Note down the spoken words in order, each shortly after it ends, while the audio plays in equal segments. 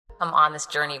come on this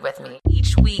journey with me.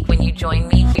 Each week when you join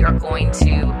me, we are going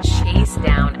to chase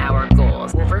down our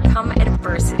goals, overcome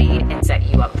adversity, and set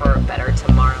you up for a better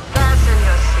tomorrow. Fasten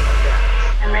your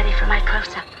seatbelts. I'm ready for my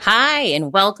close-up. Hi,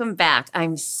 and welcome back.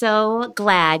 I'm so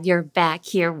glad you're back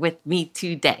here with me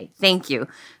today. Thank you.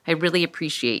 I really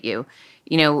appreciate you.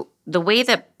 You know, the way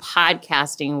that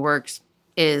podcasting works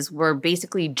is we're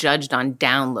basically judged on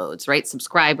downloads, right?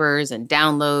 Subscribers and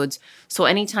downloads. So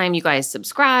anytime you guys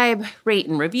subscribe, rate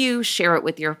and review, share it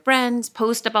with your friends,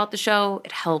 post about the show,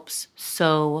 it helps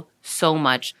so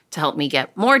much to help me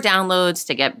get more downloads,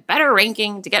 to get better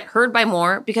ranking, to get heard by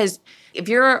more. Because if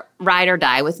you're ride or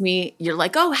die with me, you're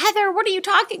like, oh, Heather, what are you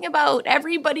talking about?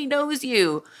 Everybody knows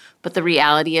you. But the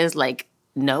reality is, like,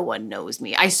 no one knows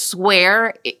me. I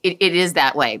swear it is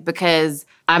that way because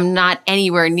I'm not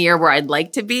anywhere near where I'd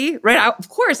like to be, right? Of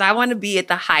course, I want to be at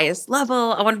the highest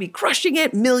level. I want to be crushing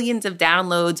it, millions of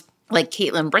downloads like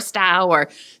Caitlin Bristow or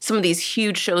some of these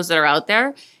huge shows that are out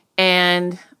there.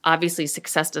 And obviously,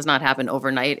 success does not happen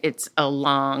overnight. It's a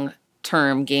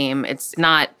long-term game. It's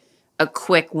not a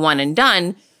quick one and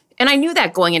done. And I knew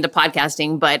that going into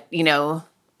podcasting, but, you know,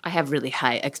 I have really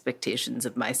high expectations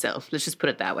of myself. Let's just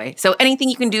put it that way. So anything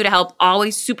you can do to help,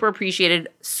 always super appreciated.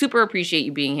 Super appreciate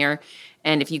you being here.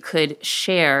 And if you could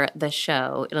share the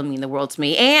show, it'll mean the world to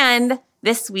me. And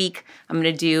this week, I'm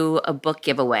going to do a book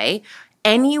giveaway.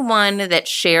 Anyone that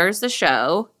shares the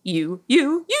show, you,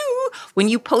 when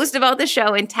you post about the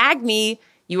show and tag me,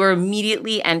 you are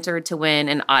immediately entered to win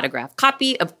an autographed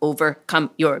copy of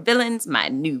Overcome Your Villains, my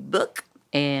new book.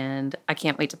 And I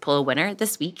can't wait to pull a winner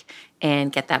this week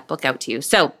and get that book out to you.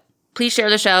 So please share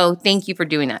the show. Thank you for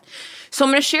doing that. So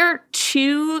I'm going to share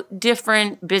two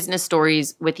different business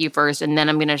stories with you first, and then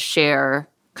I'm going to share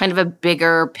kind of a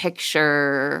bigger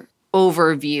picture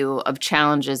overview of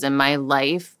challenges in my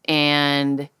life.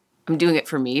 And I'm doing it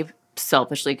for me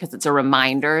selfishly because it's a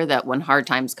reminder that when hard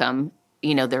times come,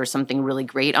 you know, there's something really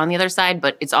great on the other side,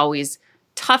 but it's always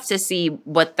tough to see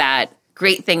what that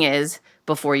great thing is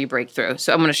before you break through.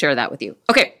 So I'm going to share that with you.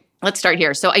 Okay, let's start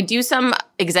here. So I do some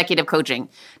executive coaching,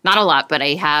 not a lot, but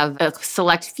I have a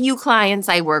select few clients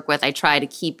I work with. I try to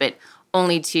keep it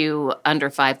only to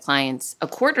under 5 clients a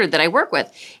quarter that I work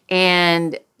with.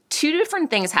 And two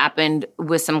different things happened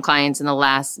with some clients in the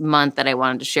last month that I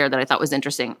wanted to share that I thought was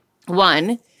interesting.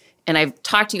 One, and I've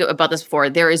talked to you about this before,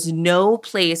 there is no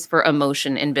place for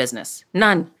emotion in business.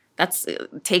 None. That's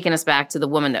taken us back to the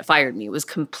woman that fired me. It was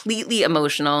completely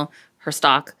emotional. Her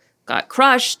stock got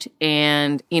crushed.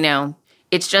 And, you know,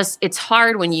 it's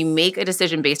hard when you make a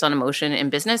decision based on emotion in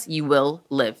business, you will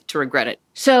live to regret it.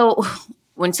 So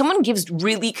when someone gives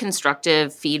really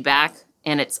constructive feedback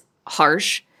and it's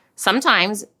harsh,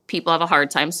 sometimes people have a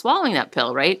hard time swallowing that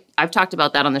pill, right? I've talked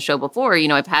about that on the show before. You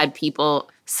know, I've had people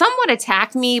somewhat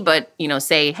attack me, but, you know,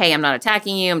 say, hey, I'm not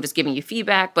attacking you. I'm just giving you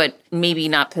feedback, but maybe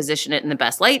not position it in the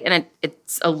best light. And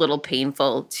it's a little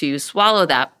painful to swallow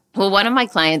that. Well, one of my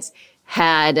clients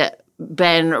had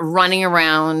been running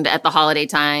around at the holiday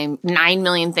time, 9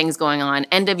 million things going on,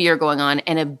 end of year going on,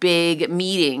 and a big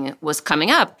meeting was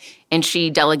coming up. And she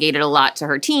delegated a lot to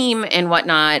her team and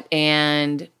whatnot.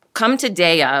 And come to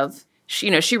day of,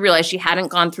 she realized she hadn't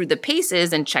gone through the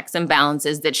paces and checks and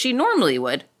balances that she normally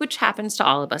would, which happens to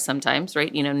all of us sometimes,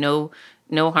 right? You know,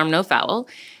 no harm, no foul.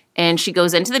 And she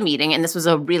goes into the meeting, and this was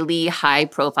a really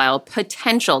high-profile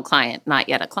potential client, not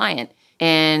yet a client.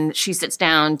 And she sits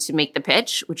down to make the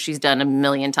pitch, which she's done a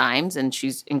million times, and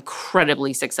she's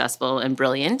incredibly successful and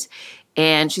brilliant.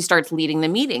 And she starts leading the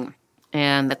meeting.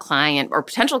 And the client or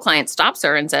potential client stops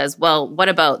her and says, well, what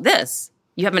about this?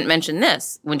 You haven't mentioned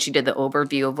this, when she did the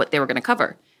overview of what they were going to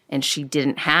cover. And she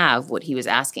didn't have what he was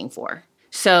asking for.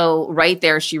 So right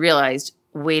there, she realized,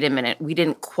 wait a minute, we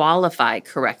didn't qualify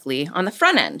correctly on the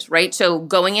front end, right? So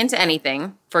going into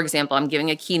anything, for example, I'm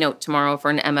giving a keynote tomorrow for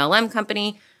an MLM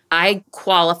company. I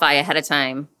qualify ahead of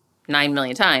time 9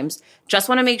 million times. Just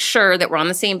want to make sure that we're on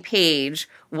the same page.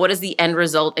 What is the end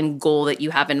result and goal that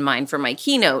you have in mind for my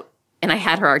keynote? And I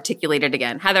had her articulate it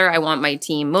again. Heather, I want my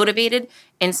team motivated,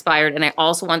 inspired, and I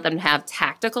also want them to have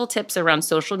tactical tips around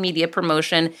social media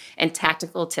promotion and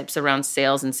tactical tips around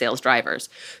sales and sales drivers.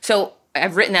 So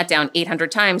I've written that down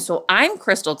 800 times, so I'm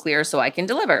crystal clear so I can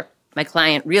deliver. My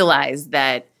client realized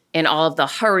that in all of the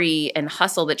hurry and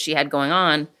hustle that she had going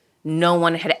on, no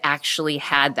one had actually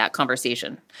had that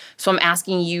conversation. So I'm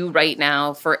asking you right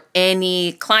now, for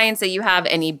any clients that you have,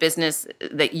 any business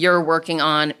that you're working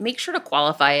on, make sure to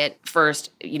qualify it first.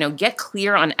 Get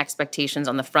clear on expectations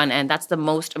on the front end. That's the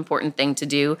most important thing to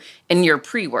do in your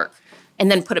pre-work. And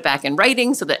then put it back in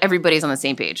writing so that everybody's on the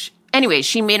same page. Anyway,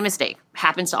 she made a mistake.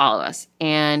 Happens to all of us.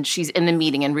 And she's in the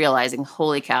meeting and realizing,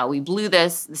 holy cow, we blew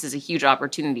this. This is a huge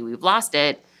opportunity. We've lost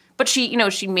it. But she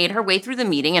made her way through the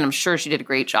meeting, and I'm sure she did a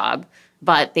great job.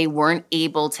 But they weren't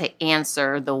able to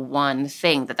answer the one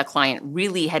thing that the client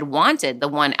really had wanted, the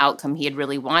one outcome he had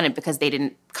really wanted, because they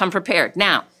didn't come prepared.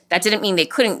 Now, that didn't mean they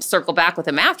couldn't circle back with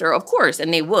him after, of course,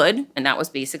 and they would. And that was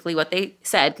basically what they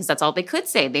said, because that's all they could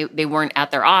say. They weren't at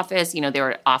their office. They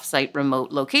were at off-site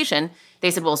remote location.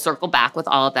 They said, we'll circle back with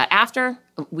all of that after.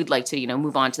 We'd like to,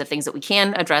 move on to the things that we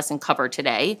can address and cover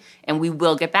today, and we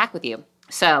will get back with you.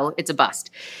 So it's a bust.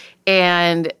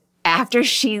 And after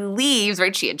she leaves,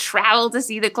 right, she had traveled to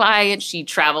see the client. She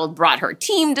brought her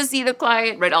team to see the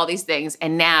client, right, all these things.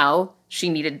 And now she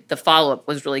needed the follow-up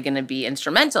was really going to be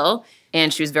instrumental.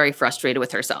 And she was very frustrated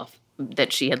with herself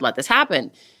that she had let this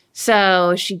happen.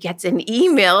 So she gets an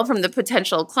email from the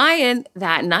potential client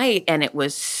that night, and it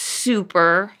was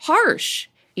super harsh.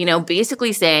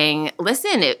 Basically saying,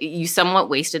 listen, you somewhat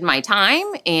wasted my time,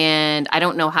 and I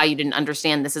don't know how you didn't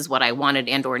understand this is what I wanted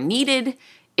and or needed.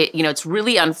 It's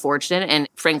really unfortunate, and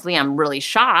frankly, I'm really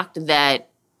shocked that,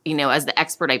 as the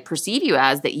expert I perceive you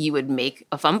as, that you would make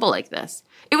a fumble like this.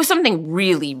 It was something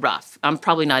really rough. I'm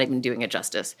probably not even doing it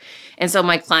justice. And so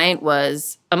my client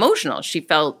was emotional. She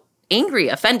felt angry,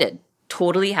 offended.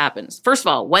 Totally happens. First of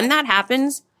all, when that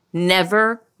happens,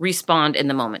 never respond in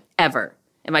the moment, ever.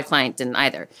 And my client didn't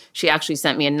either. She actually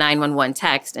sent me a 911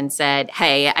 text and said,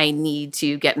 hey, I need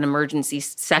to get an emergency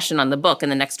session on the book in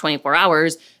the next 24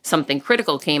 hours. Something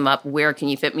critical came up. Where can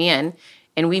you fit me in?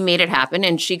 And we made it happen.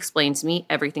 And she explained to me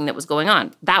everything that was going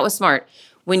on. That was smart.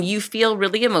 When you feel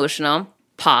really emotional,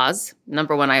 pause.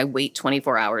 Number one, I wait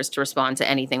 24 hours to respond to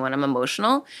anything when I'm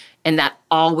emotional. And that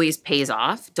always pays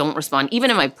off. Don't respond. Even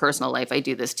in my personal life, I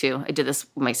do this too. I did this.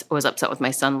 I was upset with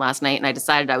my son last night, and I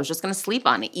decided I was just going to sleep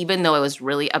on it, even though I was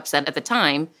really upset at the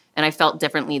time. And I felt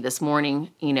differently this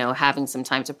morning, having some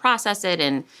time to process it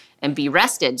and be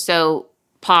rested. So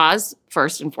pause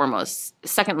first and foremost.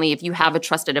 Secondly, if you have a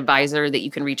trusted advisor that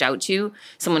you can reach out to,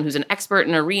 someone who's an expert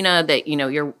in an arena that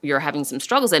you're having some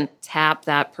struggles in, tap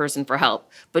that person for help.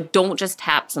 But don't just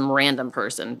tap some random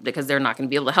person, because they're not going to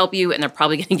be able to help you, and they're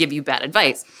probably going to give you bad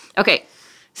advice. Okay,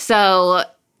 so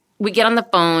we get on the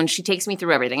phone. She takes me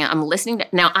through everything. I'm listening.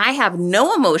 Now, I have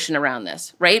no emotion around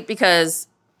this, right? Because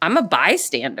I'm a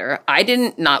bystander. I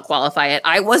didn't not qualify it.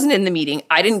 I wasn't in the meeting.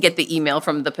 I didn't get the email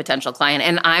from the potential client,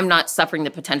 and I'm not suffering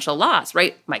the potential loss,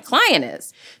 right? My client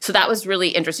is. So that was really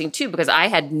interesting too, because I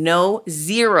had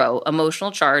zero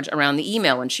emotional charge around the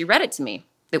email when she read it to me.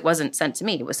 It wasn't sent to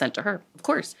me. It was sent to her, of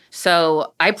course.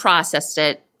 So I processed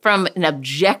it from an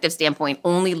objective standpoint,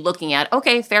 only looking at,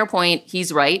 okay, fair point.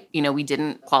 He's right. We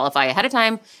didn't qualify ahead of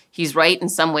time. He's right. In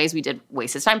some ways, we did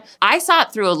waste his time. I saw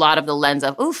it through a lot of the lens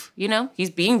of,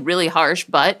 he's being really harsh,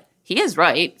 but he is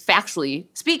right, factually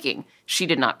speaking. She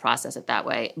did not process it that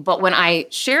way. But when I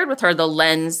shared with her the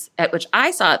lens at which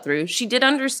I saw it through, she did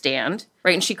understand,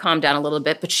 right? And she calmed down a little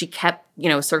bit, but she kept,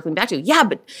 circling back to, yeah,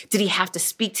 but did he have to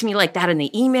speak to me like that in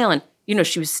the email? And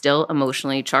she was still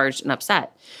emotionally charged and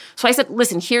upset. So I said,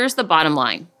 listen, here's the bottom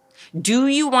line. Do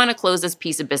you want to close this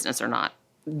piece of business or not?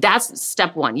 That's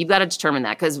step one. You've got to determine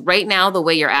that, because right now, the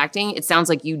way you're acting, it sounds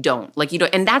like you don't.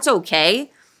 And that's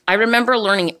okay. I remember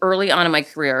learning early on in my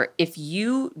career, if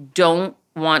you don't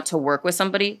want to work with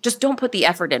somebody, just don't put the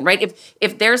effort in, right?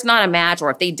 If there's not a match, or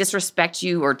if they disrespect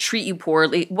you or treat you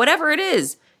poorly, whatever it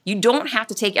is, you don't have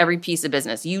to take every piece of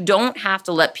business. You don't have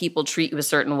to let people treat you a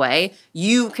certain way.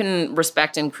 You can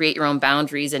respect and create your own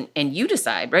boundaries, and you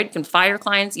decide, right? You can fire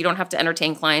clients. You don't have to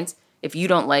entertain clients if you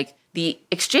don't like the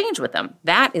exchange with them.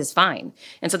 That is fine.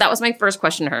 And so that was my first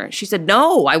question to her. She said,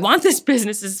 no, I want this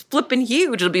business. It's flipping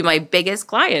huge. It'll be my biggest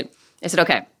client. I said,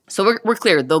 okay, so we're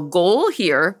clear. The goal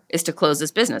here is to close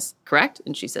this business, correct?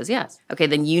 And she says, yes. Okay,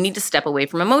 then you need to step away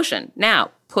from emotion.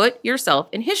 Now, put yourself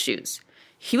in his shoes.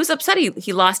 He was upset.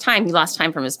 He lost time. He lost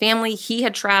time from his family. He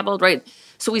had traveled, right?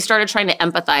 So we started trying to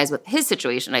empathize with his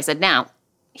situation. I said, now,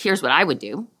 here's what I would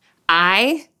do.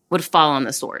 I would fall on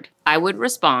the sword. I would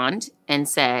respond and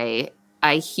say,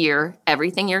 I hear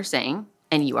everything you're saying,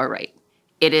 and you are right.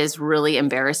 It is really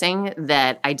embarrassing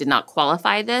that I did not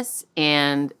qualify this,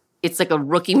 and it's like a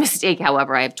rookie mistake.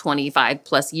 However, I have 25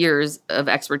 plus years of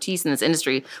expertise in this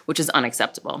industry, which is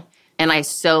unacceptable. And I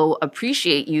so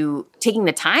appreciate you taking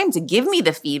the time to give me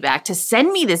the feedback, to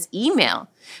send me this email.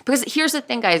 Because here's the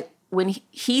thing, guys. When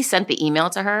he sent the email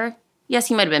to her, yes,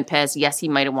 he might have been pissed. Yes, he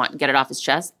might have wanted to get it off his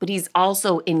chest. But he's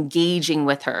also engaging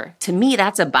with her. To me,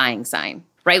 that's a buying sign,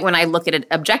 right? When I look at it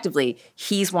objectively,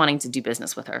 he's wanting to do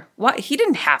business with her. What? He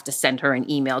didn't have to send her an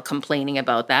email complaining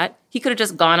about that. He could have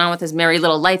just gone on with his merry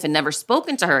little life and never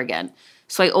spoken to her again.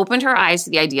 So I opened her eyes to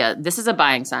the idea, this is a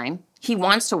buying sign. He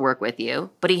wants to work with you,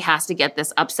 but he has to get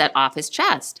this upset off his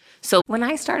chest. So when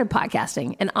I started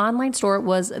podcasting, an online store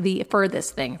was the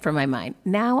furthest thing from my mind.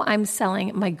 Now I'm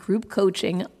selling my group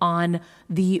coaching on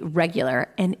the regular,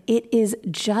 and it is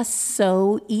just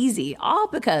so easy, all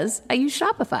because I use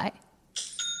Shopify.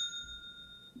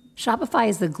 Shopify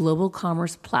is the global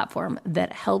commerce platform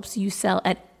that helps you sell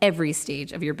at every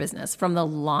stage of your business, from the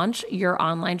launch your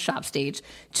online shop stage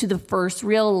to the first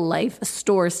real life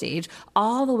store stage,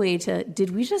 all the way to, did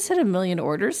we just hit 1 million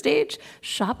orders stage?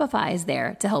 Shopify is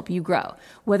there to help you grow.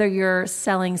 Whether you're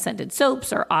selling scented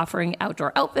soaps or offering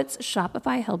outdoor outfits,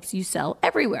 Shopify helps you sell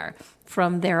everywhere.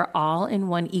 From their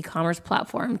all-in-one e-commerce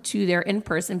platform to their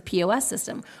in-person POS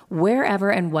system,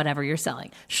 wherever and whatever you're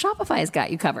selling, Shopify's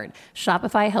got you covered.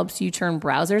 Shopify helps you turn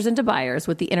browsers into buyers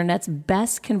with the internet's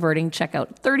best converting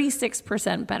checkout,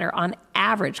 36% better on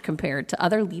average compared to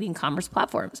other leading commerce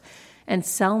platforms, and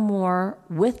sell more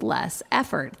with less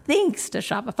effort thanks to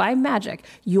Shopify Magic,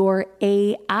 your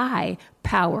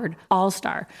AI-powered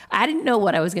all-star. I didn't know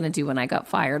what I was going to do when I got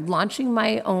fired. Launching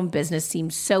my own business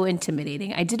seemed so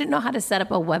intimidating. I didn't know how to set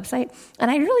up a website,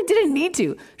 and I really didn't need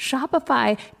to.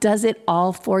 Shopify does it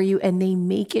all for you, and they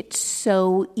make it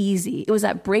so easy. It was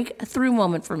that breakthrough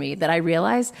moment for me that I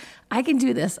realized I can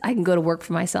do this. I can go to work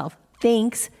for myself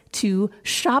thanks to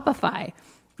Shopify.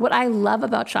 What I love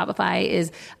about Shopify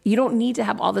is you don't need to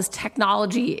have all this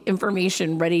technology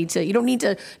information you don't need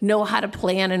to know how to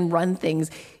plan and run things.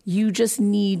 You just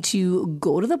need to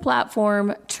go to the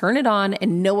platform, turn it on,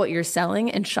 and know what you're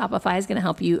selling, and Shopify is going to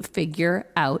help you figure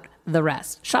out the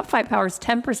rest. Shopify powers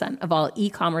 10% of all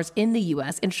e-commerce in the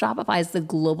U.S., and Shopify is the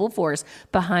global force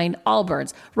behind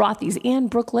Allbirds, Rothy's,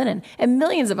 and Brooklinen, and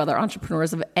millions of other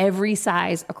entrepreneurs of every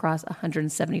size across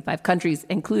 175 countries,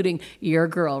 including your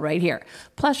girl right here.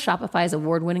 Plus, Shopify's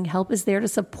award-winning help is there to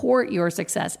support your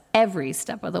success every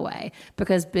step of the way,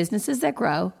 because businesses that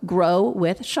grow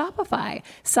with Shopify.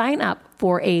 Sign up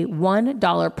for a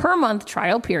 $1 per month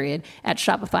trial period at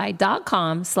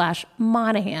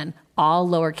shopify.com/Monahan, all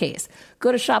lowercase.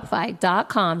 Go to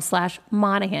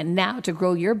shopify.com/Monahan now to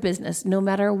grow your business no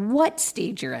matter what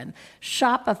stage you're in.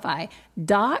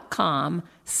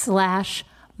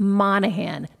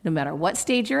 Shopify.com/Monahan. No matter what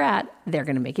stage you're at, they're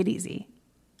going to make it easy.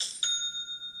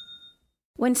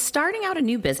 When starting out a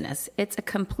new business, it's a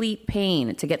complete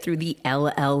pain to get through the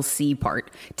LLC part.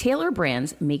 Tailor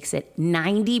Brands makes it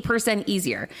 90%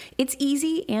 easier. It's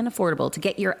easy and affordable to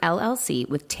get your LLC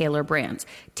with Tailor Brands.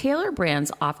 Tailor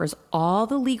Brands offers all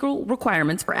the legal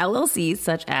requirements for LLCs,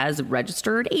 such as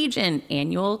registered agent,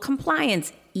 annual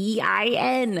compliance,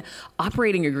 EIN,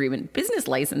 operating agreement, business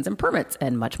license, and permits,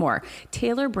 and much more.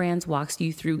 Tailor Brands walks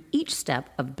you through each step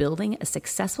of building a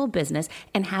successful business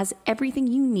and has everything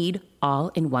you need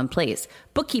all in one place.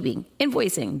 Bookkeeping,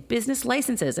 invoicing, business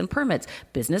licenses and permits,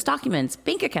 business documents,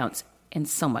 bank accounts, and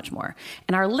so much more.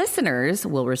 And our listeners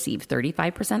will receive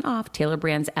 35% off Tailor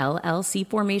Brands LLC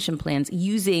formation plans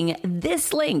using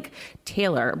this link,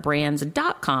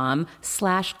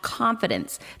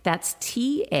 tailorbrands.com/confidence. That's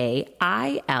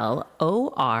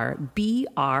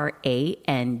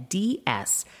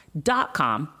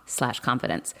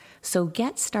TAILORBRANDS.com/confidence. So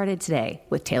get started today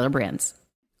with Tailor Brands.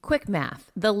 Quick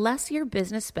math. The less your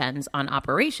business spends on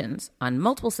operations, on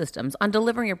multiple systems, on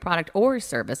delivering your product or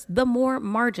service, the more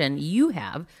margin you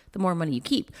have, the more money you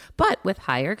keep. But with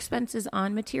higher expenses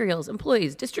on materials,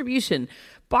 employees, distribution,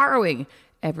 borrowing,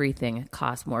 everything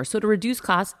costs more. So to reduce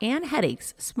costs and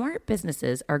headaches, smart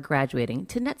businesses are graduating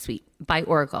to NetSuite by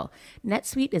Oracle.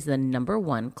 NetSuite is the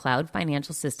 #1 cloud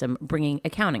financial system, bringing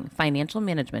accounting, financial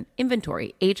management,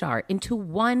 inventory, HR into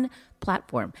one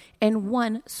platform and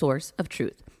one source of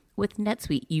truth. With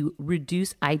NetSuite, you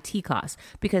reduce IT costs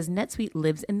because NetSuite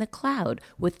lives in the cloud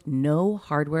with no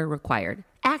hardware required,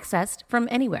 accessed from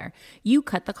anywhere. You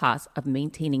cut the cost of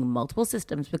maintaining multiple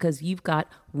systems because you've got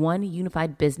one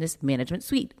unified business management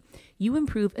suite. You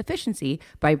improve efficiency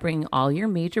by bringing all your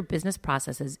major business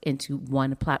processes into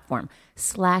one platform,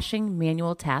 slashing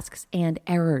manual tasks and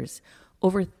errors.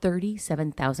 Over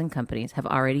 37,000 companies have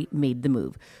already made the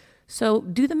move. So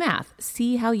do the math.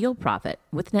 See how you'll profit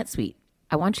with NetSuite.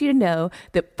 I want you to know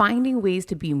that finding ways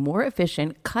to be more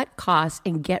efficient, cut costs,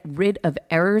 and get rid of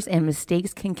errors and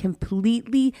mistakes can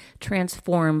completely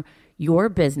transform your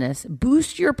business,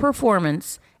 boost your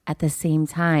performance at the same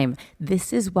time.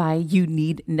 This is why you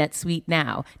need NetSuite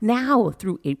now. Now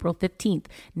through April 15th,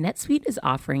 NetSuite is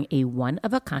offering a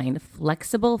one-of-a-kind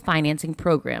flexible financing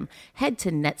program. Head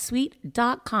to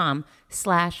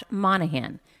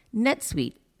netsuite.com/Monahan.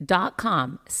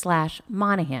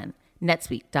 netsuite.com/Monahan.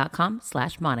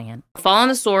 netsuite.com/Monahan. Fall on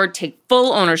the sword, take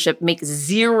full ownership, make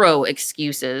zero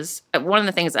excuses. One of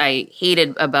the things I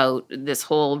hated about this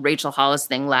whole Rachel Hollis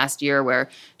thing last year, where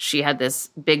she had this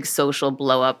big social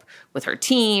blow up with her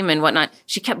team and whatnot,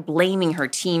 she kept blaming her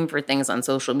team for things on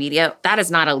social media. That is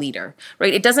not a leader,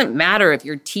 right? It doesn't matter if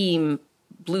your team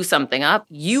blew something up.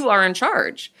 You are in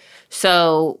charge.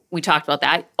 So we talked about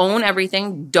that. Own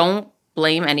everything. Don't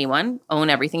blame anyone. Own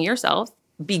everything yourself.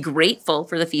 Be grateful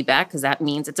for the feedback, because that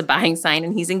means it's a buying sign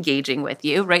and he's engaging with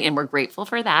you, right? And we're grateful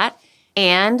for that.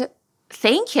 And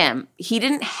thank him. He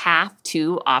didn't have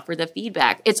to offer the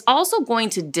feedback. It's also going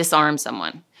to disarm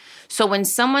someone. So when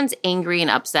someone's angry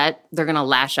and upset, they're going to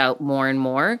lash out more and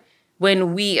more.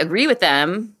 When we agree with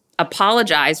them,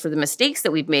 apologize for the mistakes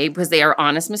that we've made, because they are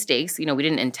honest mistakes. We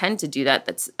didn't intend to do that.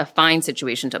 That's a fine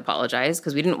situation to apologize,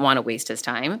 because we didn't want to waste his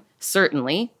time.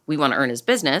 Certainly, we want to earn his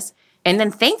business. And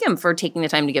then thank him for taking the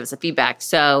time to give us a feedback.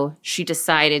 So she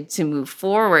decided to move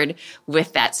forward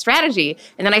with that strategy.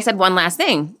 And then I said one last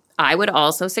thing. I would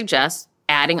also suggest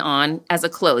adding on as a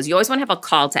close. You always want to have a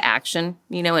call to action,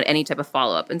 at any type of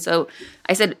follow-up. And so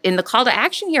I said, in the call to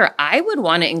action here, I would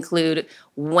want to include,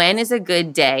 when is a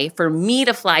good day for me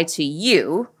to fly to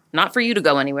you, not for you to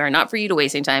go anywhere, not for you to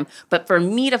waste any time, but for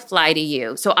me to fly to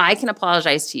you so I can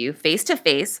apologize to you face to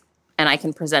face, and I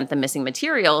can present the missing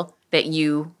material that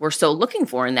you were so looking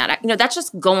for in that. That's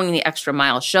just going the extra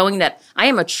mile, showing that I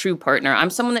am a true partner. I'm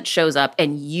someone that shows up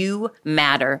and you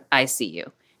matter. I see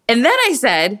you. And then I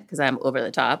said, because I'm over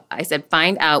the top, I said,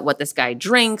 find out what this guy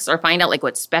drinks, or find out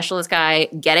what's special this guy,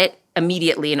 get it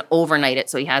immediately and overnight it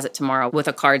so he has it tomorrow with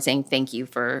a card saying, thank you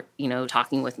for,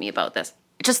 talking with me about this.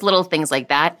 Just little things like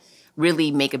that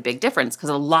really make a big difference, because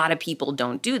a lot of people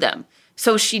don't do them.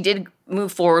 So she did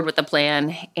move forward with the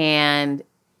plan, and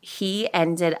he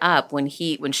ended up, when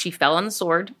she fell on the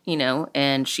sword,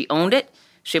 and she owned it,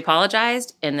 she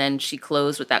apologized, and then she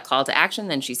closed with that call to action.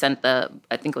 Then she sent I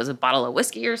think it was a bottle of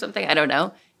whiskey or something, I don't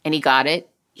know, and he got it.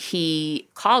 He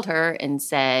called her and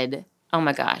said, oh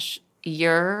my gosh,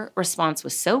 your response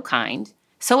was so kind,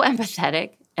 so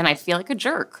empathetic, and I feel like a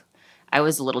jerk. I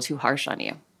was a little too harsh on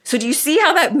you. So do you see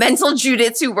how that mental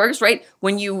jujitsu works, right?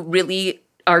 When you really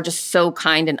are just so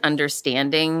kind and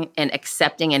understanding and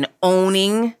accepting and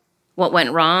owning what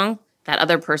went wrong, that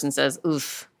other person says,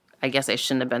 oof, I guess I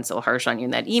shouldn't have been so harsh on you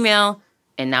in that email.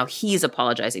 And now he's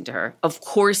apologizing to her. Of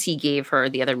course he gave her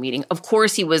the other meeting. Of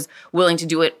course he was willing to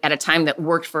do it at a time that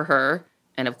worked for her.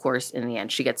 And of course, in the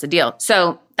end, she gets the deal.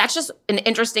 So that's just an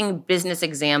interesting business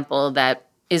example that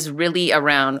is really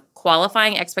around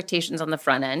qualifying expectations on the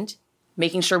front end,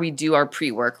 making sure we do our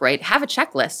pre-work, right? Have a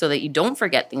checklist so that you don't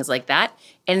forget things like that.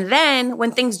 And then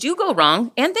when things do go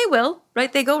wrong, and they will,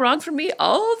 right? They go wrong for me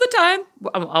all the time.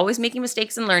 I'm always making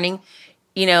mistakes and learning.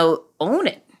 Own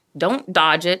it. Don't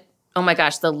dodge it. Oh my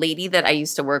gosh, the lady that I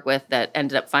used to work with that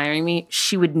ended up firing me,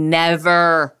 she would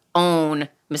never own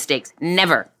mistakes.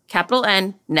 Never. Capital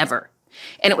N, never.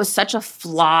 And it was such a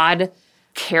flawed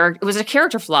character. It was a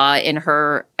character flaw in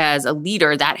her as a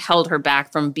leader that held her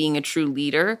back from being a true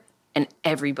leader. And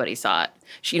everybody saw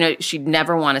it. She'd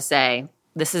never want to say,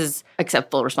 this is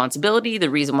accept full responsibility, the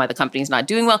reason why the company's not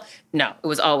doing well. No, it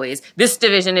was always, this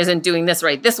division isn't doing this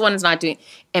right, this one is not doing.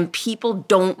 And people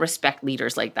don't respect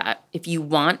leaders like that. If you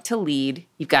want to lead,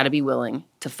 you've got to be willing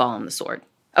to fall on the sword.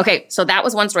 Okay, so that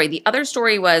was one story. The other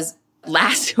story was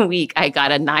last week, I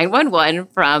got a 911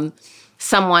 from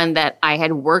someone that I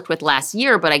had worked with last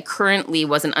year, but I currently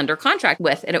wasn't under contract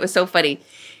with. And it was so funny.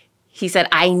 He said,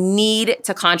 I need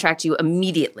to contract you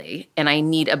immediately, and I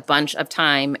need a bunch of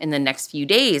time in the next few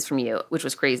days from you, which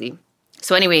was crazy.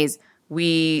 So anyways,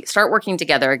 we start working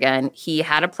together again. He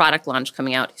had a product launch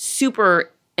coming out,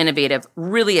 super innovative,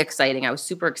 really exciting. I was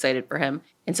super excited for him.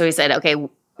 And so he said, okay,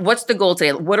 what's the goal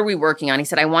today? What are we working on? He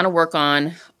said, I want to work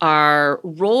on our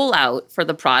rollout for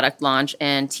the product launch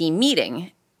and team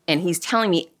meeting. And he's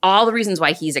telling me all the reasons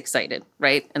why he's excited,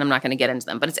 right? And I'm not going to get into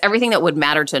them, but it's everything that would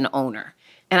matter to an owner.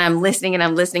 And I'm listening.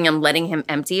 I'm letting him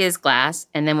empty his glass.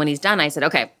 And then when he's done, I said,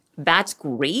 okay, that's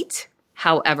great.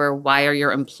 However, why are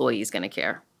your employees going to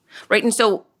care? Right? And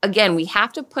so again, we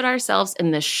have to put ourselves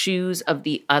in the shoes of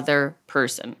the other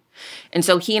person. And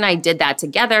so he and I did that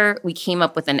together. We came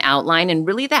up with an outline. And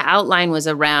really the outline was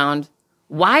around,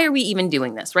 why are we even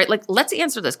doing this, right? Like, let's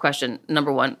answer this question.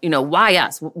 Number one, why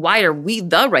us? Why are we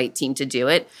the right team to do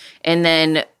it? And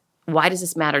then why does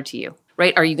this matter to you?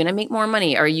 Right? Are you going to make more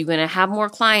money? Are you going to have more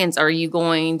clients? Are you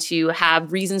going to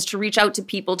have reasons to reach out to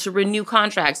people to renew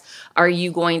contracts? Are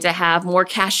you going to have more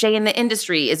cachet in the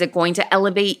industry? Is it going to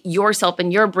elevate yourself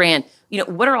and your brand?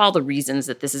 What are all the reasons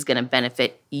that this is going to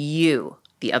benefit you?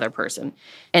 the other person.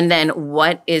 And then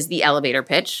what is the elevator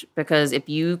pitch? Because if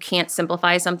you can't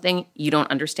simplify something, you don't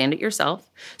understand it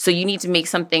yourself. So you need to make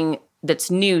something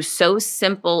that's new so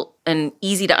simple and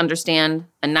easy to understand.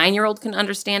 A 9-year-old can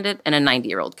understand it and a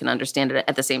 90-year-old can understand it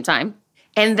at the same time.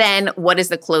 And then what is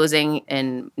the closing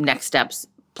and next steps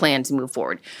plan to move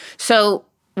forward? So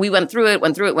we went through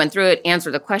it,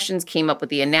 answered the questions, came up with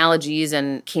the analogies,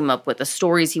 and came up with the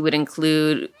stories he would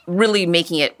include, really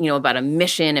making it, about a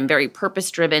mission and very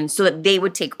purpose-driven so that they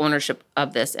would take ownership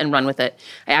of this and run with it.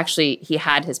 He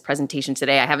had his presentation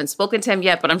today. I haven't spoken to him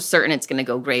yet, but I'm certain it's going to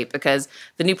go great because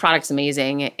the new product's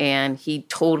amazing, and he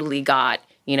totally got,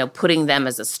 putting them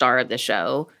as a star of the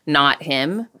show, not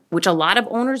him, which a lot of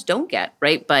owners don't get,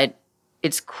 right? But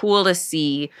it's cool to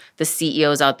see the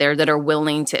CEOs out there that are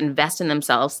willing to invest in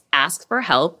themselves, ask for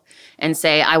help, and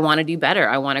say, I want to do better.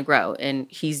 I want to grow. And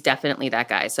he's definitely that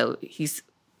guy. So he's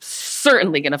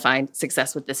certainly going to find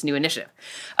success with this new initiative.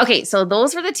 Okay, so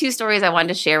those were the 2 stories I wanted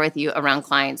to share with you around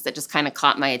clients that just kind of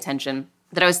caught my attention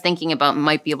that I was thinking about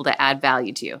might be able to add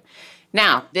value to you.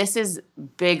 Now, this is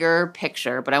bigger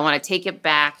picture, but I want to take it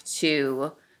back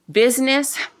to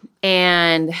business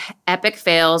and epic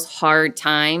fails, hard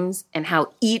times, and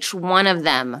how each one of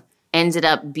them ended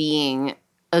up being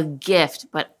a gift.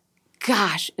 But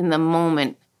gosh, in the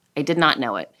moment, I did not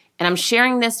know it. And I'm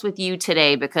sharing this with you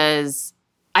today because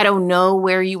I don't know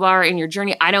where you are in your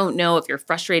journey. I don't know if you're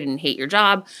frustrated and hate your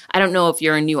job. I don't know if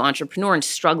you're a new entrepreneur and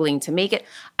struggling to make it.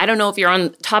 I don't know if you're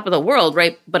on top of the world,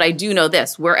 right? But I do know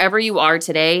this. Wherever you are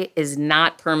today is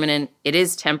not permanent. It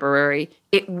is temporary.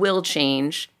 It will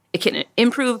change. It can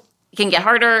improve. It can get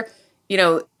harder,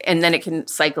 and then it can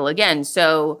cycle again.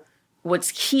 So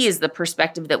what's key is the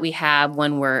perspective that we have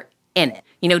when we're in it.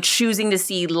 Choosing to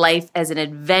see life as an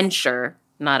adventure,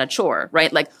 not a chore,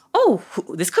 right? Like, oh,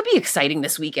 this could be exciting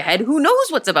this week ahead. Who knows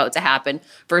what's about to happen?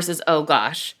 Versus, oh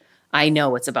gosh, I know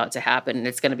what's about to happen and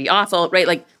it's going to be awful, right?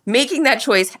 Like making that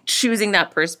choice, choosing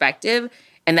that perspective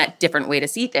and that different way to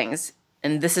see things.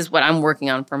 And this is what I'm working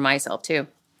on for myself too.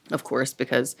 Of course,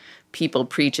 because people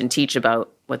preach and teach about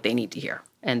what they need to hear.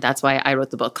 And that's why I wrote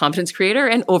the book Confidence Creator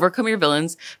and Overcome Your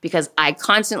Villains, because I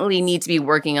constantly need to be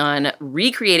working on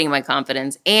recreating my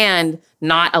confidence and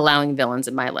not allowing villains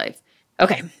in my life.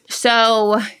 Okay,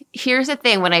 so here's the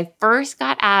thing. When I first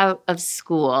got out of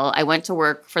school, I went to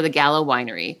work for the Gallo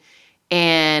Winery.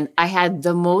 And I had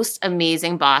the most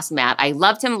amazing boss, Matt. I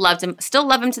loved him, still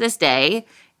love him to this day.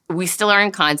 We still are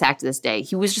in contact to this day.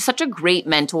 He was just such a great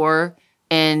mentor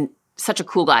and such a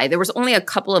cool guy. There was only a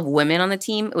couple of women on the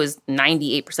team. It was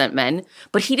 98% men,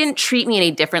 but he didn't treat me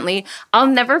any differently. I'll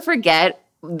never forget,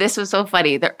 this was so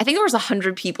funny. I think there was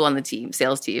 100 people on the team,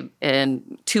 sales team,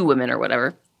 and 2 women or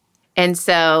whatever. And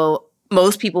so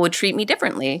most people would treat me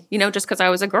differently, just because I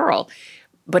was a girl,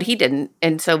 but he didn't.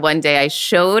 And so one day I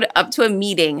showed up to a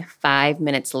meeting 5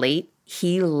 minutes late.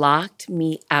 He locked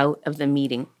me out of the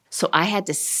meeting. So I had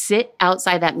to sit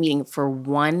outside that meeting for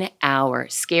 1 hour,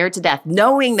 scared to death,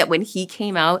 knowing that when he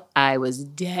came out, I was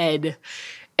dead.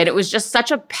 And it was just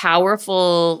such a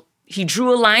powerful, he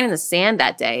drew a line in the sand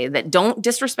that day that don't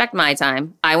disrespect my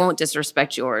time. I won't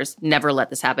disrespect yours. Never let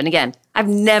this happen again. I've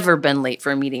never been late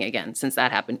for a meeting again since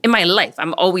that happened. In my life,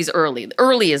 I'm always early.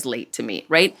 Early is late to me,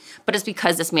 right? But it's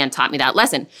because this man taught me that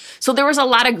lesson. So there was a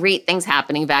lot of great things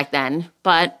happening back then.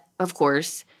 But of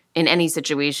course, in any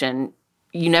situation,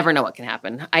 you never know what can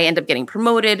happen. I end up getting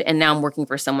promoted and now I'm working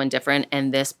for someone different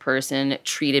and this person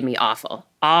treated me awful.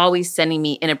 Always sending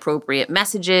me inappropriate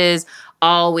messages,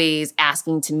 always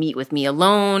asking to meet with me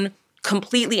alone,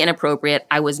 completely inappropriate.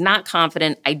 I was not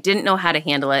confident. I didn't know how to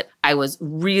handle it. I was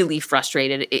really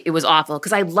frustrated. It was awful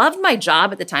because I loved my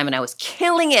job at the time and I was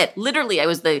killing it. Literally, I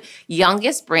was the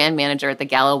youngest brand manager at the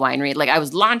Gallo Winery. Like I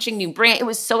was launching new brand. It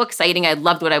was so exciting. I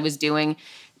loved what I was doing.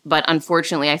 But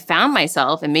unfortunately, I found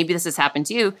myself, and maybe this has happened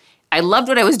to you, I loved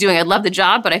what I was doing. I loved the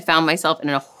job, but I found myself in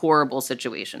a horrible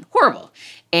situation. Horrible.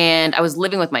 And I was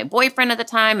living with my boyfriend at the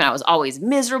time, and I was always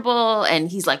miserable. And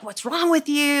he's like, what's wrong with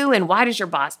you? And why does your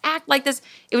boss act like this?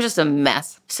 It was just a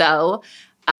mess. So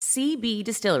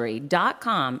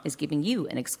CBDistillery.com is giving you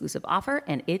an exclusive offer,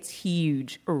 and it's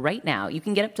huge. Right now, you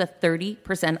can get up to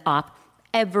 30% off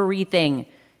everything.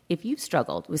 If you've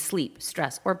struggled with sleep,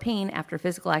 stress, or pain after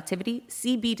physical activity,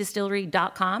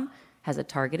 CBDistillery.com has a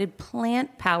targeted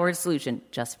plant-powered solution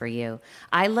just for you.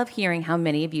 I love hearing how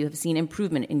many of you have seen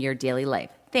improvement in your daily life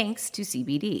thanks to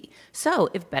CBD. So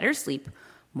if better sleep,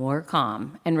 more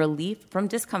calm, and relief from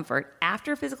discomfort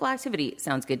after physical activity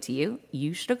sounds good to you,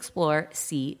 you should explore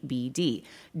CBD.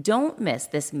 Don't miss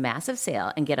this massive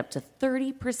sale and get up to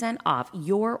 30% off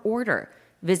your order.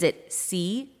 Visit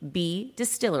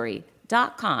CBDistillery.com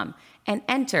cbdistillery.com and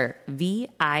enter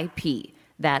VIP.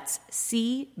 That's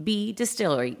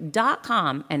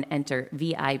cbdistillery.com and enter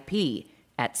VIP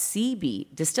at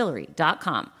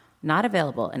cbdistillery.com. Not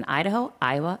available in Idaho,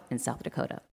 Iowa, and South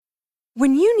Dakota.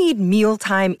 When you need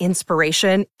mealtime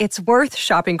inspiration, it's worth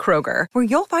shopping Kroger, where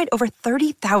you'll find over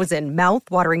 30,000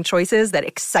 mouth-watering choices that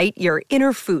excite your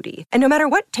inner foodie. And no matter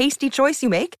what tasty choice you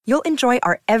make, you'll enjoy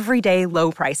our everyday low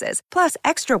prices, plus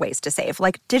extra ways to save,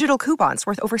 like digital coupons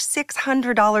worth over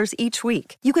 $600 each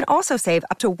week. You can also save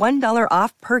up to $1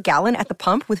 off per gallon at the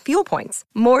pump with fuel points.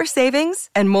 More savings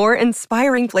and more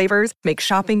inspiring flavors make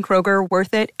shopping Kroger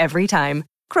worth it every time.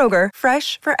 Kroger,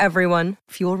 fresh for everyone.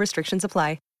 Fuel restrictions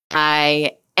apply.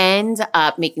 I end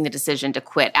up making the decision to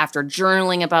quit after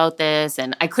journaling about this,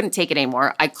 and I couldn't take it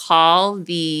anymore. I called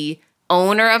the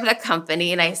owner of the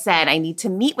company and I said, I need to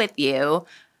meet with you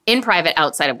in private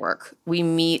outside of work. We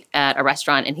meet at a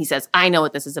restaurant and he says, I know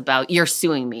what this is about. You're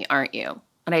suing me, aren't you?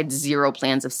 And I had zero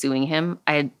plans of suing him.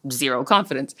 I had zero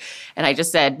confidence. And I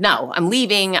just said, no, I'm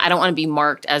leaving. I don't want to be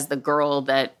marked as the girl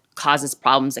that causes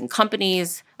problems in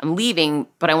companies. I'm leaving,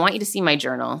 but I want you to see my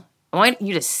journal. I want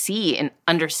you to see and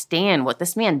understand what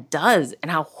this man does and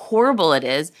how horrible it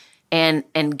is, and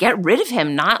get rid of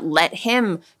him, not let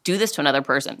him do this to another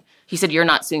person. He said, you're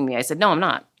not suing me. I said, no, I'm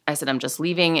not. I said, I'm just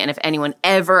leaving. And if anyone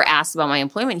ever asks about my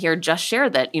employment here, just share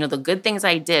that, the good things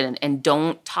I did, and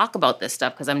don't talk about this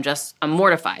stuff because I'm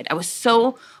mortified. I was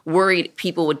so worried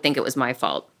people would think it was my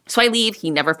fault. So I leave. He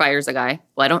never fires a guy.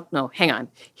 Well, I don't know. Hang on.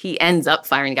 He ends up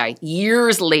firing a guy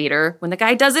years later when the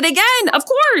guy does it again, of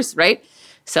course, right?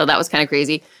 So that was kind of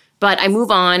crazy. But I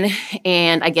move on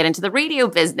and I get into the radio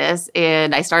business,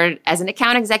 and I started as an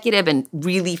account executive, and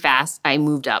really fast I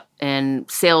moved up, and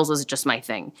sales was just my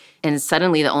thing. And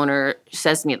suddenly the owner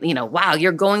says to me, wow,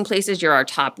 you're going places. You're our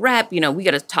top rep. We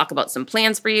got to talk about some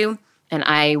plans for you. And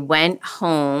I went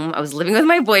home. I was living with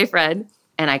my boyfriend,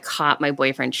 and I caught my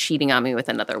boyfriend cheating on me with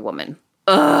another woman.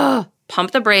 Ugh,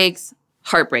 pump the brakes,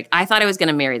 heartbreak. I thought I was going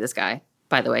to marry this guy.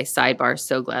 By the way, sidebar,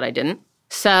 so glad I didn't.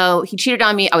 So he cheated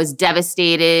on me. I was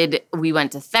devastated. We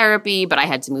went to therapy, but I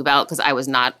had to move out because I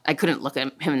couldn't look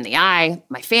at him in the eye.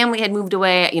 My family had moved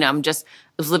away. I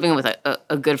was living with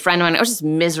a good friend of mine. I was just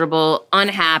miserable,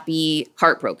 unhappy,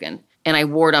 heartbroken. And I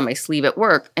wore it on my sleeve at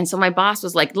work. And so my boss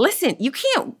was like, listen, you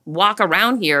can't walk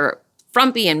around here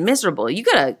frumpy and miserable. You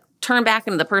got to turn back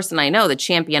into the person I know, the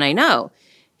champion I know.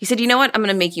 He said, you know what? I'm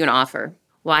going to make you an offer.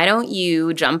 Why don't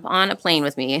you jump on a plane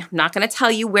with me? I'm not going to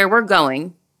tell you where we're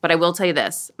going, but I will tell you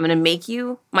this. I'm going to make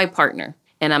you my partner,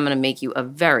 and I'm going to make you a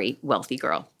very wealthy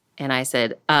girl. And I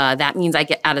said, that means I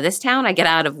get out of this town, I get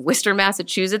out of Worcester,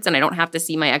 Massachusetts, and I don't have to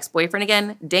see my ex-boyfriend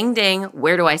again. Ding, ding,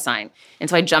 where do I sign? And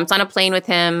so I jumped on a plane with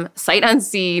him, sight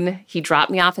unseen. He dropped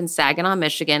me off in Saginaw,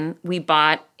 Michigan. We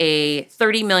bought a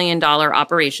 $30 million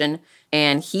operation,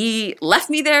 and he left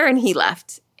me there and he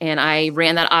left. And I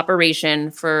ran that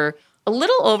operation for a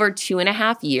little over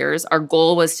 2.5 years. Our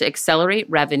goal was to accelerate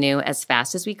revenue as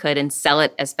fast as we could and sell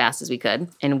it as fast as we could.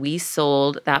 And we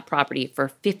sold that property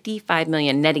for $55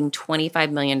 million, netting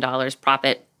 $25 million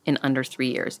profit in under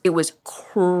 3 years. It was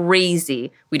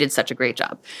crazy. We did such a great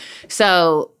job.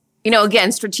 So,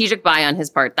 again, strategic buy on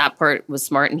his part. That part was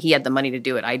smart, and he had the money to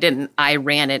do it. I didn't. I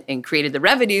ran it and created the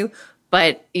revenue.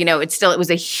 But, it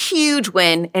was a huge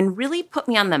win, and really put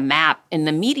me on the map in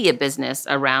the media business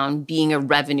around being a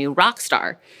revenue rock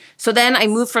star. So then I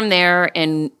moved from there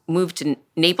and moved to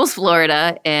Naples,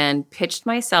 Florida, and pitched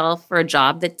myself for a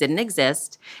job that didn't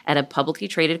exist at a publicly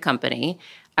traded company.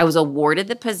 I was awarded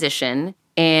the position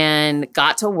and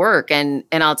got to work. And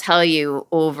I'll tell you,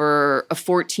 over a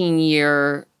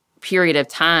 14-year period of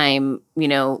time,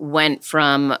 went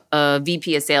from a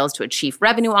VP of sales to a chief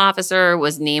revenue officer,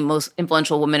 was named most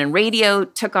influential woman in radio,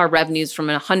 took our revenues from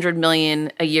 $100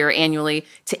 million a year annually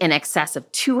to in excess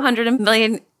of $200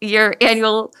 million a year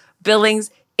annual billings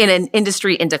in an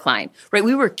industry in decline, right?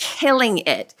 We were killing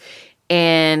it.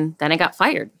 And then I got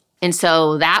fired. And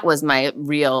so that was my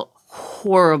real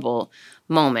horrible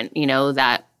moment,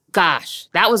 Gosh,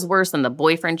 that was worse than the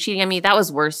boyfriend cheating on me. That was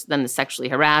worse than the sexually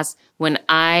harassed. When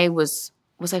I was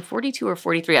I 42 or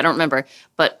 43? I don't remember.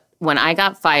 But when I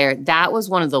got fired, that was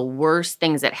one of the worst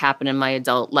things that happened in my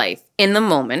adult life. In the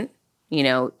moment,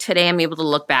 today I'm able to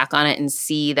look back on it and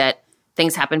see that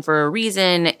things happen for a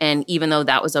reason. And even though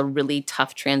that was a really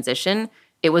tough transition,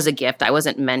 it was a gift. I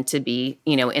wasn't meant to be,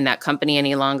 in that company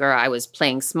any longer. I was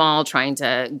playing small, trying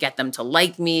to get them to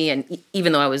like me. And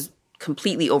even though I was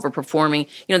completely overperforming,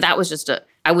 that was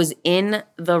I was in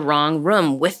the wrong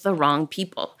room with the wrong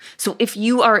people. So if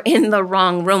you are in the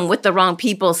wrong room with the wrong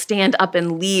people, stand up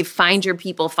and leave. Find your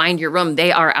people, find your room.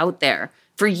 They are out there.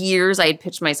 For years, I had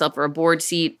pitched myself for a board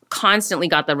seat, constantly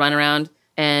got the runaround.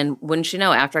 And wouldn't you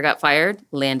know, after I got fired,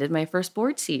 landed my first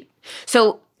board seat.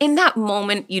 So in that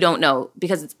moment, you don't know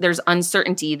because there's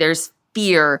uncertainty, there's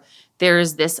fear,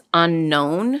 there's this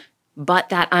unknown, but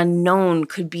that unknown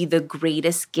could be the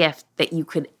greatest gift that you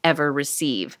could ever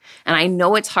receive. And I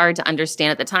know it's hard to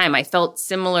understand at the time. I felt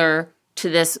similar to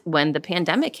this when the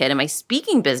pandemic hit and my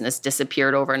speaking business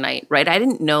disappeared overnight, right? I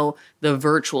didn't know the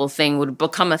virtual thing would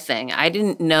become a thing. I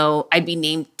didn't know I'd be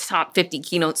named top 50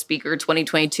 keynote speaker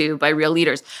 2022 by Real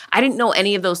Leaders. I didn't know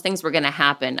any of those things were going to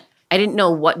happen. I didn't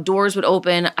know what doors would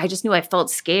open. I just knew I felt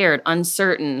scared,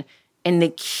 uncertain. And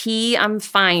the key I'm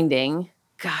finding,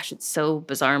 gosh, it's so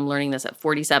bizarre. I'm learning this at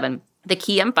 47. The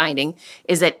key I'm finding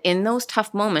is that in those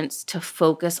tough moments to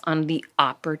focus on the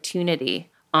opportunity,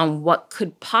 on what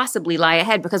could possibly lie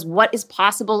ahead, because what is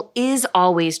possible is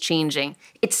always changing.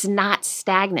 It's not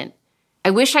stagnant. I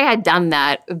wish I had done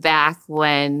that back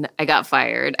when I got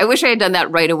fired. I wish I had done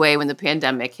that right away when the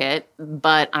pandemic hit,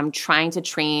 but I'm trying to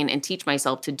train and teach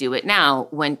myself to do it now.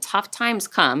 When tough times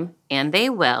come, and they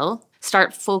will,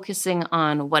 start focusing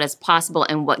on what is possible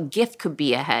and what gift could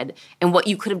be ahead and what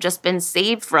you could have just been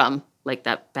saved from, like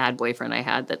that bad boyfriend I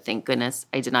had that thank goodness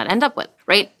I did not end up with,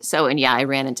 right? So, and yeah, I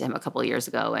ran into him a couple of years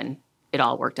ago and it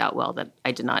all worked out well that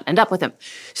I did not end up with him.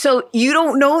 So you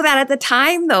don't know that at the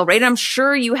time though, right? I'm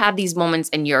sure you have these moments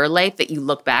in your life that you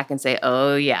look back and say,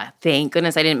 oh yeah, thank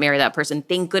goodness I didn't marry that person.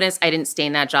 Thank goodness I didn't stay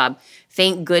in that job.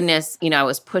 Thank goodness, I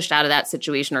was pushed out of that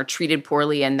situation or treated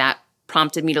poorly and that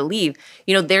prompted me to leave.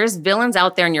 There's villains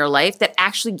out there in your life that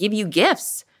actually give you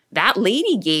gifts. That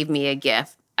lady gave me a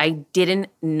gift. I didn't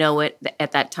know it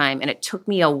at that time, and it took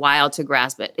me a while to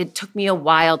grasp it. It took me a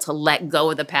while to let go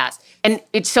of the past. And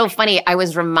it's so funny. I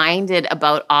was reminded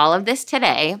about all of this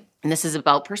today, and this is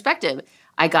about perspective.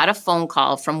 I got a phone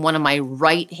call from one of my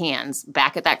right hands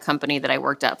back at that company that I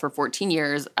worked at for 14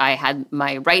 years.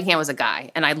 My right hand was a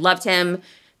guy, and I loved him.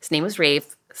 His name was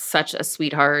Rafe, such a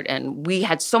sweetheart, and we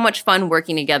had so much fun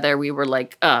working together. We were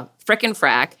like, frickin'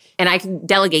 frack, and I could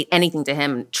delegate anything to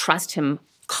him and trust him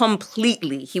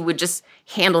completely. He would just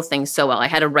handle things so well. I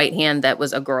had a right hand that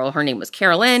was a girl. Her name was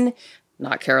Carolyn,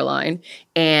 not Caroline.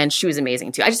 And she was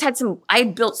amazing too. I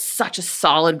built such a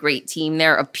solid, great team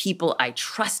there of people I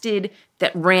trusted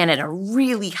that ran at a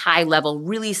really high level,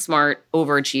 really smart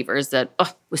overachievers that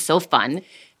was so fun.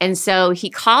 And so he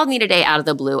called me today out of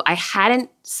the blue. I hadn't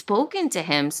spoken to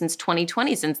him since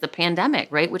 2020, since the pandemic,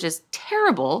 right? Which is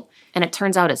terrible. And it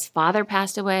turns out his father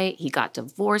passed away. He got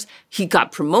divorced. He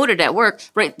got promoted at work,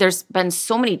 right? There's been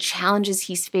so many challenges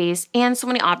he's faced and so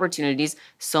many opportunities,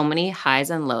 so many highs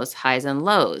and lows,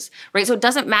 right? So it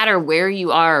doesn't matter where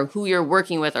you are, who you're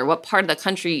working with, or what part of the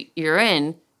country you're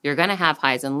in, you're going to have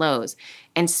highs and lows.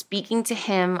 And speaking to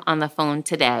him on the phone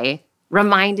today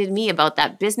reminded me about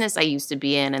that business I used to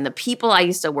be in and the people I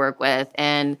used to work with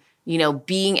and,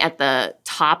 being at the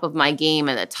top of my game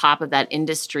and the top of that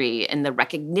industry and the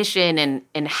recognition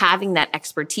and having that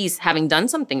expertise, having done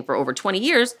something for over 20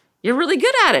 years, you're really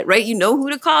good at it, right? You know who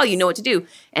to call, you know what to do.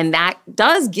 And that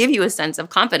does give you a sense of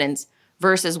confidence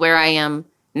versus where I am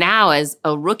now as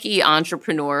a rookie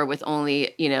entrepreneur with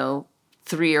only,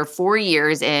 3 or 4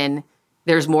 years in,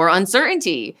 there's more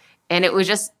uncertainty. And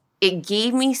it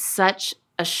gave me such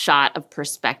a shot of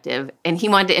perspective. And he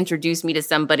wanted to introduce me to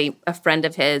somebody, a friend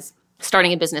of his,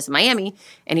 starting a business in Miami.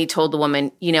 And he told the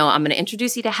woman, I'm going to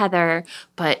introduce you to Heather,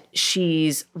 but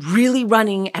she's really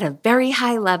running at a very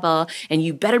high level. And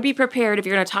you better be prepared if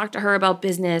you're going to talk to her about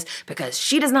business because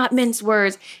she does not mince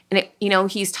words. And,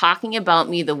 he's talking about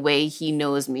me the way he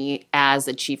knows me as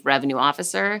a chief revenue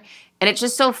officer. And it's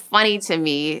just so funny to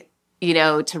me,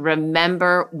 to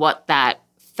remember what that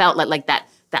felt like that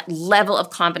level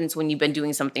of confidence when you've been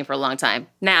doing something for a long time.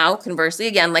 Now, conversely,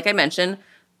 again, like I mentioned,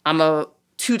 I'm a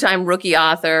 2-time rookie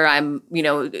author. I'm,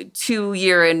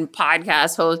 2-year in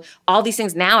podcast host, all these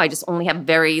things now I just only have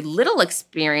very little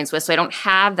experience with. So I don't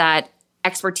have that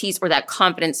expertise or that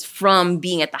confidence from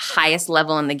being at the highest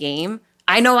level in the game.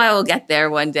 I know I will get there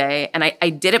one day. And I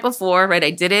did it before, right?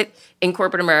 I did it in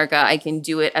corporate America. I can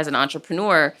do it as an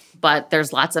entrepreneur, but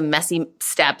there's lots of messy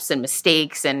steps and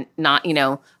mistakes and not,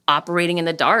 operating in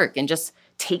the dark and just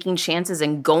taking chances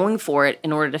and going for it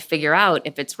in order to figure out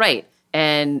if it's right.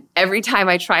 And every time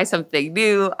I try something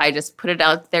new, I just put it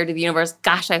out there to the universe.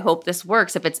 Gosh, I hope this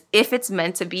works. If it's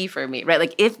meant to be for me, right?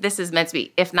 Like if this is meant to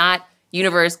be, if not,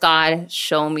 universe, God,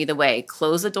 show me the way.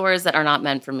 Close the doors that are not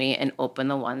meant for me and open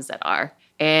the ones that are.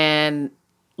 And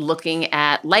looking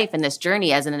at life and this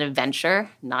journey as an adventure,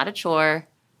 not a chore.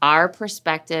 Our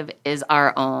perspective is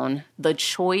our own. The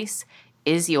choice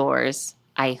is yours.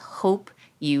 I hope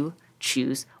you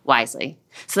choose wisely. wisely.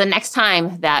 So the next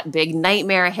time that big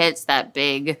nightmare hits, that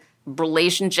big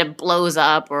relationship blows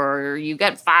up, or you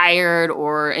get fired,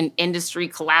 or an industry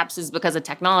collapses because of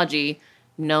technology,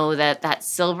 know that that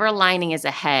silver lining is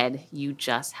ahead. You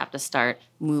just have to start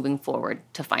moving forward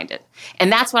to find it.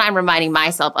 And that's what I'm reminding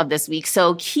myself of this week.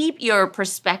 So keep your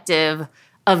perspective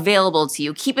available to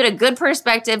you. Keep it a good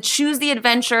perspective. Choose the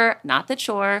adventure, not the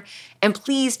chore. And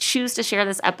please choose to share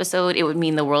this episode. It would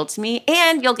mean the world to me.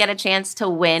 And you'll get a chance to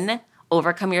win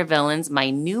Overcome Your Villains, my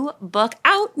new book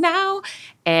out now.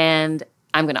 And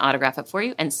I'm going to autograph it for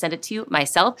you and send it to you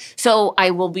myself. So I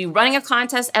will be running a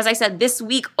contest, as I said, this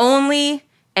week only.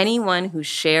 Anyone who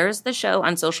shares the show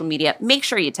on social media, make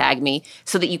sure you tag me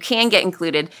so that you can get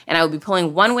included. And I will be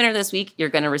pulling one winner this week. You're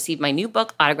going to receive my new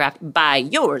book autographed by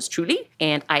yours truly.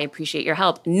 And I appreciate your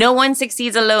help. No one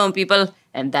succeeds alone, people.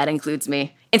 And that includes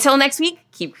me. Until next week,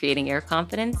 keep creating your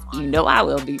confidence. You know I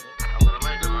will be.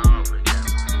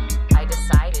 I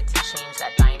decided to change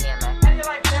that dynamic.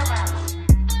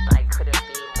 I couldn't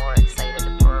be more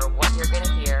excited for what you're going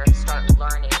to hear. Start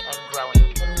learning and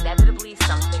growing. Inevitably,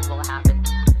 something will happen.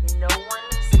 No one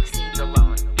succeeds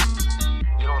alone.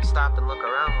 You don't stop and look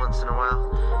around once in a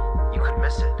while, you could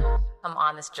miss it. Come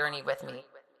on this journey with me.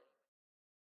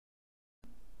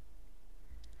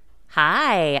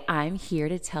 Hi, I'm here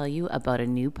to tell you about a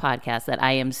new podcast that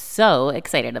I am so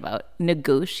excited about,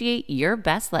 Negotiate Your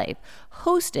Best Life,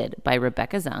 hosted by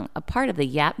Rebecca Zung, a part of the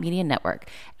Yap Media Network.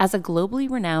 As a globally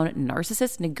renowned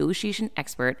narcissist negotiation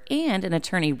expert and an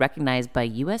attorney recognized by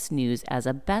U.S. News as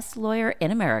a best lawyer in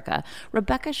America,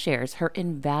 Rebecca shares her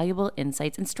invaluable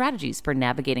insights and strategies for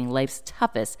navigating life's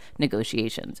toughest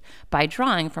negotiations. By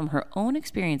drawing from her own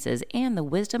experiences and the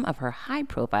wisdom of her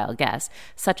high-profile guests,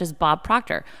 such as Bob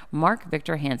Proctor, Mark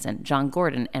Victor Hansen, John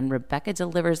Gordon, and Rebecca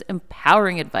delivers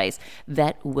empowering advice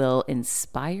that will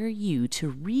inspire you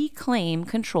to reclaim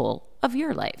control of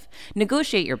your life.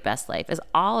 Negotiate Your Best Life is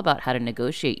all about how to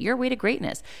negotiate your way to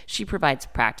greatness. She provides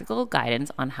practical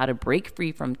guidance on how to break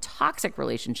free from toxic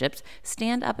relationships,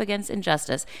 stand up against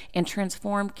injustice, and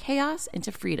transform chaos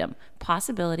into freedom,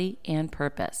 possibility, and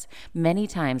purpose. Many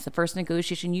times, the first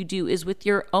negotiation you do is with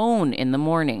your own in the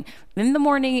morning. In the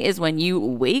morning is when you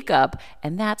wake up,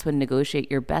 and that's when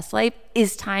Negotiate Your Best Life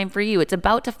is time for you. It's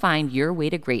about to find your way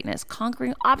to greatness,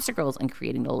 conquering obstacles and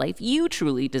creating the life you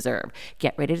truly deserve.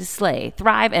 Get ready to slay,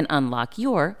 thrive, and unlock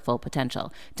your full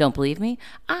potential. Don't believe me?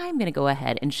 I'm going to go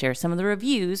ahead and share some of the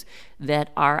reviews that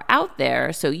are out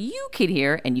there so you can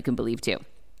hear and you can believe too.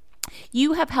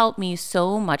 You have helped me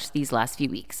so much these last few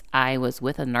weeks. I was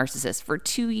with a narcissist for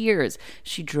 2 years.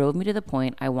 She drove me to the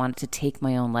point I wanted to take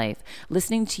my own life.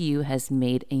 Listening to you has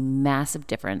made a massive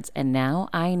difference, and now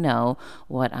I know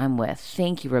what I'm with.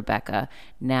 Thank you, Rebecca.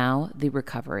 Now the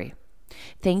recovery.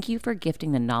 Thank you for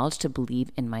gifting the knowledge to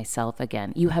believe in myself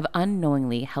again. You have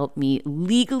unknowingly helped me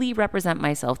legally represent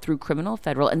myself through criminal,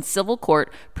 federal, and civil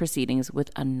court proceedings with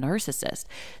a narcissist.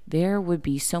 There would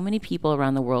be so many people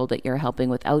around the world that you're helping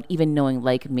without even knowing,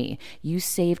 like me. You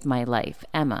saved my life.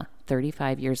 Emma,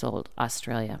 35 years old,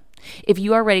 Australia. If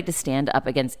you are ready to stand up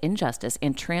against injustice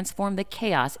and transform the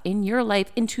chaos in your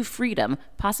life into freedom,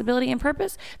 possibility, and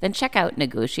purpose, then check out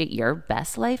Negotiate Your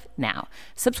Best Life now.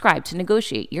 Subscribe to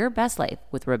Negotiate Your Best Life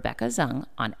with Rebecca Zung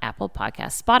on Apple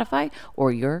Podcasts, Spotify,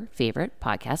 or your favorite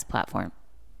podcast platform.